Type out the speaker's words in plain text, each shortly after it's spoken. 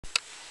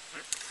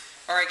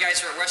Alright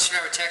guys, we're at S&S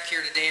Revtech here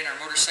today in our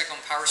motorcycle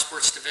and power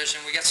sports division.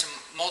 We got some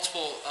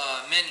multiple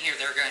men here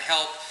that are going to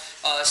help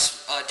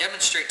us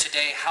demonstrate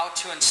today how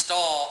to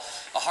install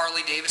a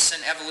Harley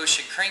Davidson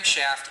Evolution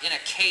crankshaft in a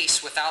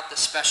case without the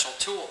special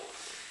tool.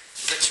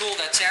 The tool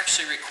that's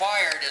actually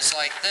required is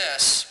like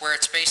this, where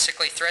it's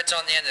basically threads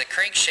on the end of the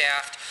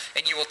crankshaft,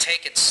 and you will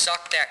take and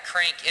suck that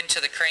crank into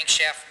the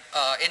crankshaft,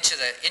 into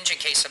the engine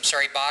case,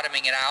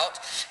 bottoming it out.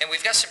 And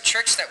we've got some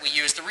tricks that we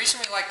use. The reason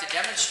we like to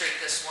demonstrate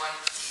this one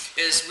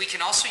is we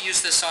can also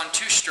use this on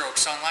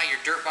two-strokes, on a lot of your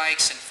dirt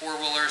bikes and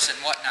four-wheelers and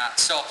whatnot.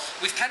 So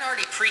we've kind of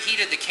already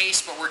preheated the case,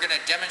 but we're going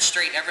to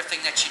demonstrate everything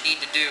that you need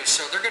to do.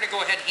 So they're going to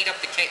go ahead and heat up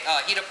the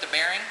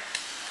bearing.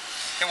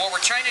 And what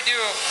we're trying to do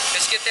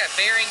is get that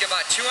bearing to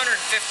about 250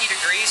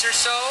 degrees or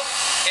so,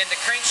 and the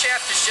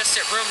crankshaft is just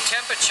at room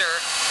temperature.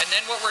 And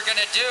then what we're going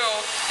to do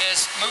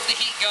is move the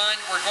heat gun.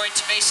 We're going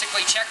to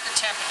basically check the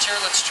temperature.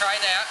 Let's try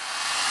that.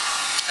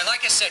 And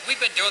like I said, we've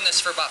been doing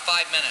this for about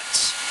 5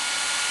 minutes.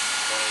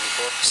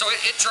 So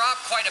it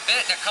dropped quite a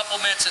bit in a couple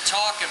minutes of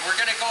talking. We're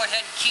going to go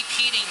ahead and keep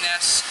heating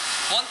this.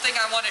 One thing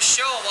I want to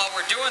show while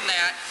we're doing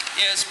that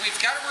is we've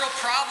got a real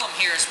problem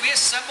here. As we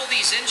assemble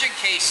these engine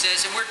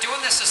cases, and we're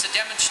doing this as a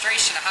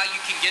demonstration of how you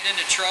can get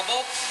into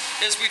trouble,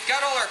 is we've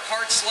got all our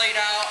parts laid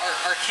out,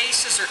 our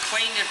cases are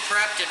cleaned and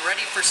prepped and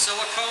ready for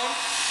silicone,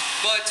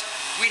 but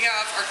we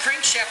have our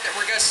crankshaft that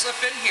we're going to slip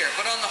in here.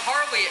 But on the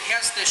Harley, it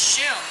has this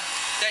shim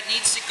that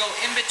needs to go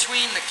in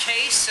between the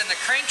case and the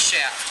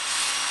crankshaft.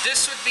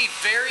 This would be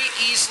very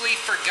easily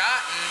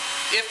forgotten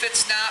if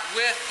it's not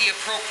with the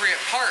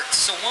appropriate parts.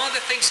 So one of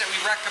the things that we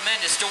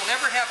recommend is don't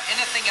ever have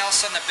anything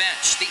else on the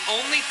bench. The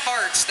only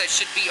parts that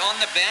should be on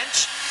the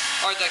bench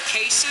are the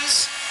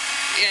cases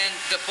and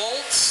the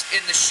bolts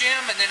and the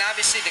shim, and then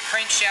obviously the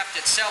crankshaft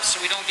itself,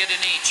 so we don't get in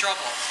any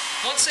trouble.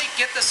 Once they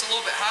get this a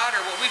little bit hotter,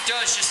 what we've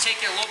done is just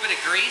take a little bit of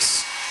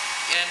grease,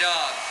 and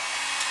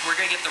we're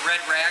going to get the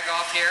red rag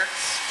off here,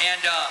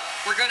 and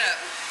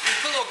we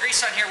put a little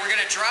grease on here. We're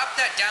going to drop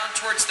that down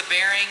towards the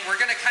bearing.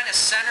 We're going to kind of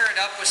center it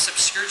up with some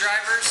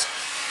screwdrivers,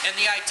 and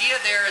the idea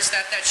there is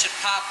that that should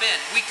pop in.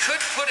 We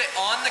could put it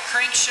on the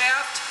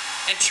crankshaft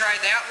and try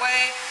that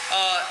way.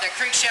 That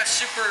crankshaft's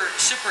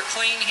super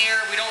clean here.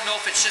 We don't know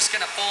if it's just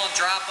going to fall and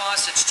drop on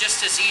us. It's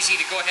just as easy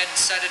to go ahead and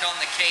set it on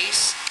the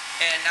case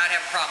and not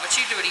have a problem, but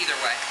you do it either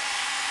way.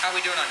 How are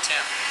we doing on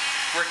temp?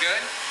 We're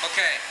good?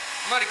 Okay.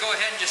 I'm going to go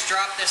ahead and just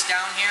drop this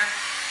down here.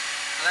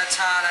 Well, that's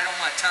hot. I don't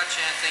want to touch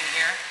anything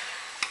here.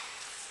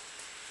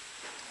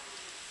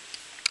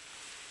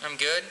 I'm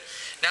good.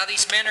 Now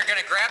these men are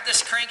going to grab this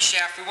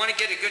crankshaft. We want to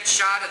get a good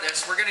shot of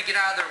this. We're going to get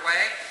out of their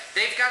way.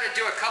 They've got to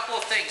do a couple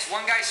of things.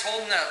 One guy's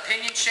holding the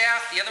pinion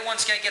shaft. The other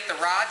one's going to get the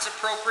rods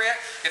appropriate.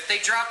 If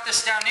they drop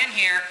this down in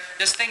here,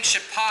 this thing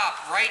should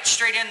pop right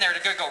straight in there.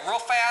 They're going to go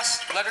real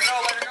fast. Let her go,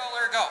 let her go,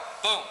 let her go.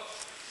 Boom.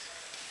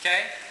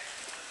 Okay?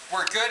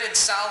 We're good and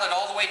solid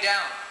all the way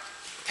down.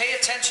 Pay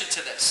attention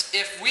to this.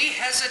 If we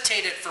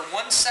hesitated for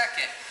 1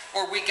 second,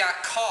 or we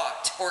got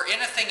caught, or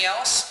anything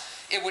else,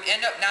 it would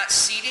end up not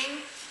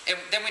seating, and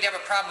then we'd have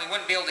a problem. We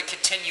wouldn't be able to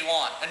continue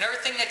on. Another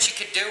thing that you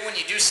could do when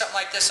you do something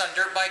like this on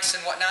dirt bikes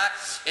and whatnot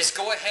is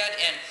go ahead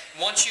and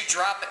once you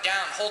drop it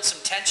down, hold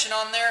some tension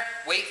on there,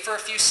 wait for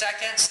a few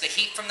seconds. The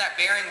heat from that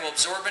bearing will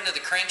absorb into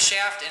the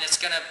crankshaft, and it's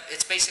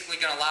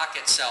basically going to lock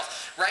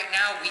itself. Right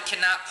now, we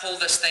cannot pull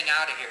this thing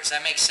out of here. Does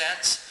that make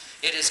sense?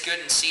 It is good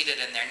and seated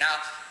in there. Now,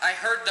 I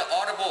heard the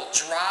audible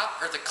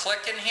drop or the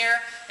click in here,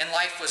 and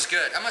life was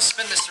good. I'm going to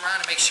spin this around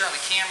to make sure on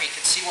the camera you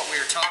can see what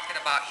we were talking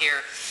about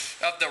here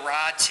of the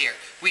rods here.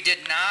 We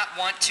did not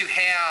want to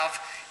have,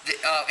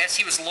 as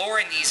he was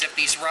lowering these, if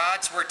these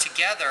rods were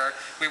together,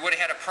 we would have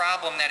had a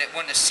problem that it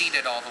wouldn't have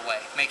seated all the way.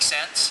 Make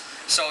sense?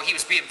 So he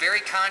was being very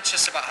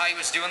conscious about how he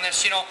was doing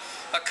this. You know,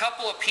 a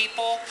couple of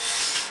people,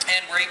 and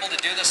we're able to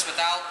do this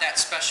without that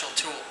special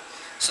tool.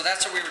 So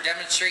that's what we were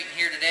demonstrating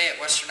here today at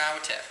S&S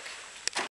Revtech.